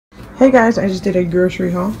Hey guys, I just did a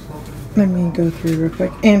grocery haul. Let me go through real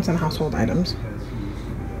quick. And some household items.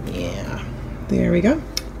 Yeah, there we go.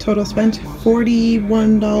 Total spent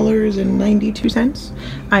 $41.92.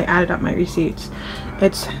 I added up my receipts.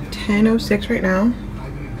 It's 10:06 right now.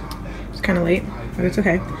 It's kind of late, but it's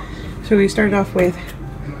okay. So we started off with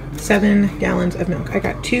 7 gallons of milk. I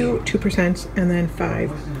got 2%, and then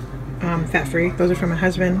 5 fat-free. Those are for my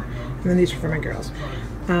husband, and then these are for my girls.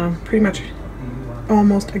 Pretty much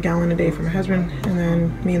almost a gallon a day for my husband, and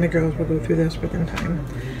then me and the girls will go through this within time.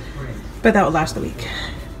 But that will last the week.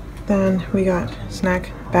 Then we got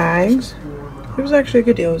snack bags. It was actually a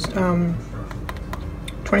good deal. It was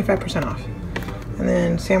 25% off. And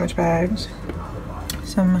then sandwich bags.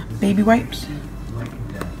 Some baby wipes.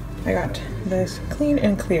 I got this Clean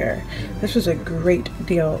and Clear. This was a great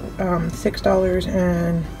deal. $6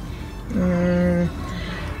 and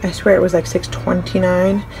I swear it was like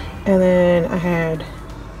 $6.29, and then I had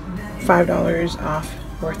 $5 off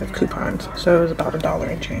worth of coupons, so it was about $1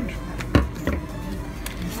 and change.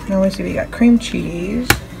 Now let's see, we got cream cheese,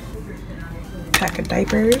 pack of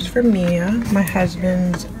diapers for Mia, my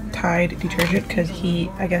husband's Tide detergent because he,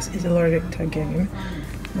 I guess, is allergic to game,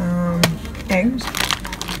 eggs,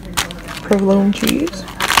 provolone cheese,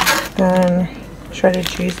 then shredded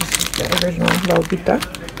cheese. This is the original Velveeta.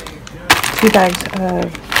 2 bags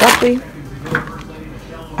of broccoli,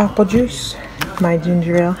 apple juice, my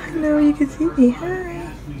ginger ale. Hello, you can see me. Hi.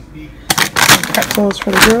 Pretzels for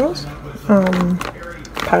the girls.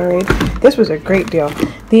 Powerade. This was a great deal.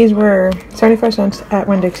 These were 75 cents at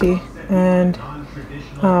Winn-Dixie, and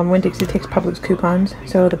Winn-Dixie takes Publix coupons.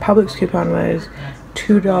 So the Publix coupon was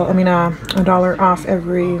 $1 off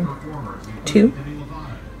every 2.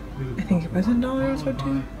 I think it was $1 or so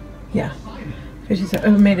 2. Yeah.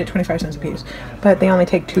 It made it 25 cents a piece, but they only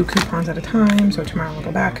take 2 coupons at a time, so tomorrow I'll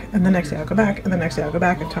go back, and the next day I'll go back, and the next day I'll go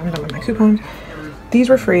back until I'm done with my coupons. These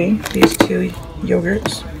were free, these 2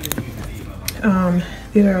 yogurts.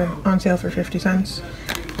 These are on sale for 50 cents.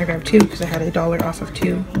 I grabbed 2 because I had $1 off of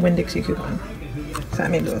 2 Winn-Dixie coupon, so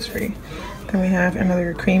that made those free. Then we have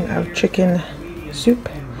another cream of chicken soup.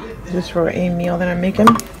 This is for a meal that I'm making.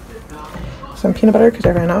 Some peanut butter because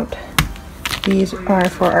I ran out. These are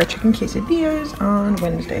for our chicken quesadillas on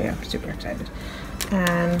Wednesday. I'm super excited.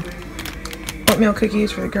 And oatmeal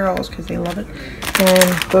cookies for the girls because they love it.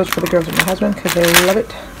 And those for the girls and my husband because they love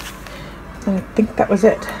it. And I think that was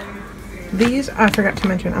it. These I forgot to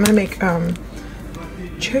mention. I'm going to make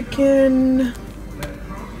chicken.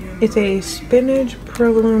 It's a spinach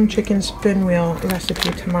provolone chicken spin wheel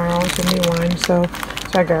recipe tomorrow. It's a new one. So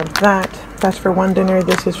I grabbed that. That's for one dinner.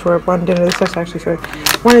 This is for one dinner. This is actually for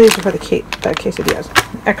one of these are for the quesadillas.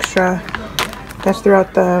 Extra. That's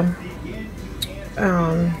throughout the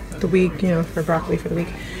week, you know, for broccoli for the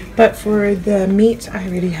week. But for the meats, I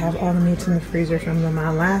already have all the meats in the freezer from my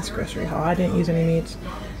last grocery haul. I didn't use any meats.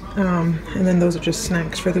 And then those are just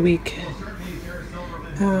snacks for the week.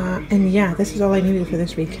 And yeah, this is all I needed for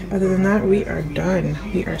this week. Other than that, we are done.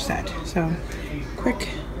 We are set. So, quick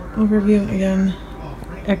overview again.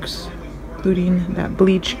 Excluding that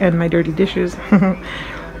bleach and my dirty dishes.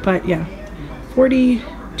 But yeah,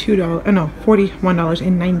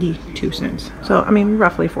 $41.92. So, I mean,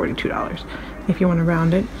 roughly $42 if you want to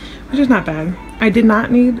round it, which is not bad. I did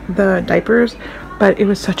not need the diapers, but it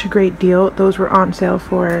was such a great deal. Those were on sale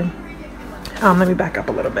for, let me back up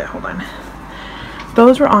a little bit, hold on.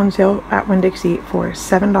 Those were on sale at Winn-Dixie for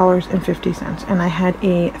 $7.50, and I had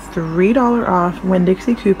a $3 off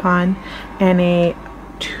Winn-Dixie coupon and a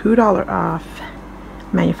 $2 off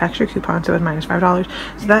manufacturer coupon, so it was minus $5.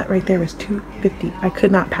 So that right there was $2.50. I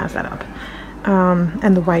could not pass that up.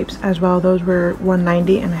 And the wipes as well, those were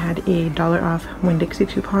 $1.90, and I had a $1 off Winn-Dixie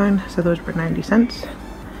coupon, so those were 90 cents.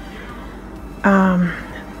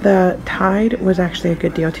 The Tide was actually a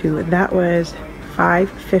good deal too. That was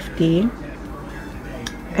 $5.50,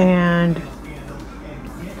 and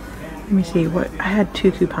let me see what I had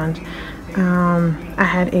 2 coupons. I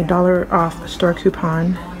had a $1 off store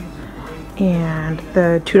coupon and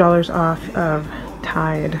the $2 off of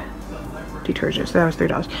Tide detergent, so that was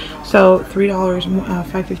 $3. So $3,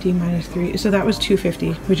 $5.50 minus 3, so that was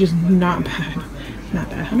 $2.50, which is not bad. Not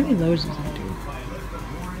bad. How many loads does that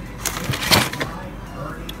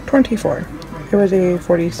do? 24. It was a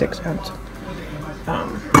 46-ounce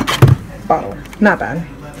bottle. Not bad.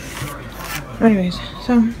 Anyways,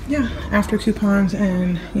 so yeah, after coupons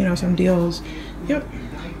and, you know, some deals, yep,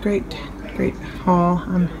 great haul.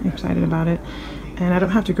 I'm excited about it, and I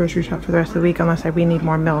don't have to grocery shop for the rest of the week unless we need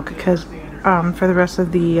more milk, because for the rest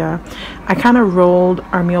of the I kind of rolled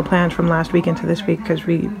our meal plans from last week into this week because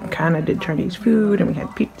we kind of did Chinese food and we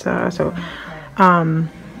had pizza, so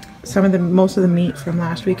most of the meat from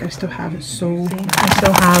last week I still have. So I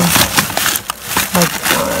still have like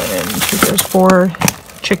there's 4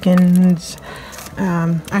 chickens.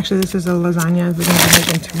 Actually this is a lasagna we're gonna be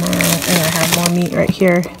making tomorrow, and I have more meat right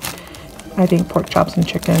here. I think pork chops and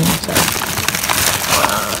chicken. So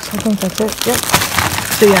I think that's it. Yep.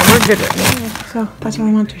 So yeah, we're good right now. So that's what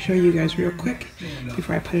I want to show you guys real quick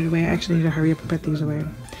before I put it away. I actually need to hurry up and put these away.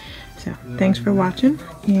 So thanks for watching,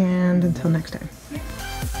 and until next time.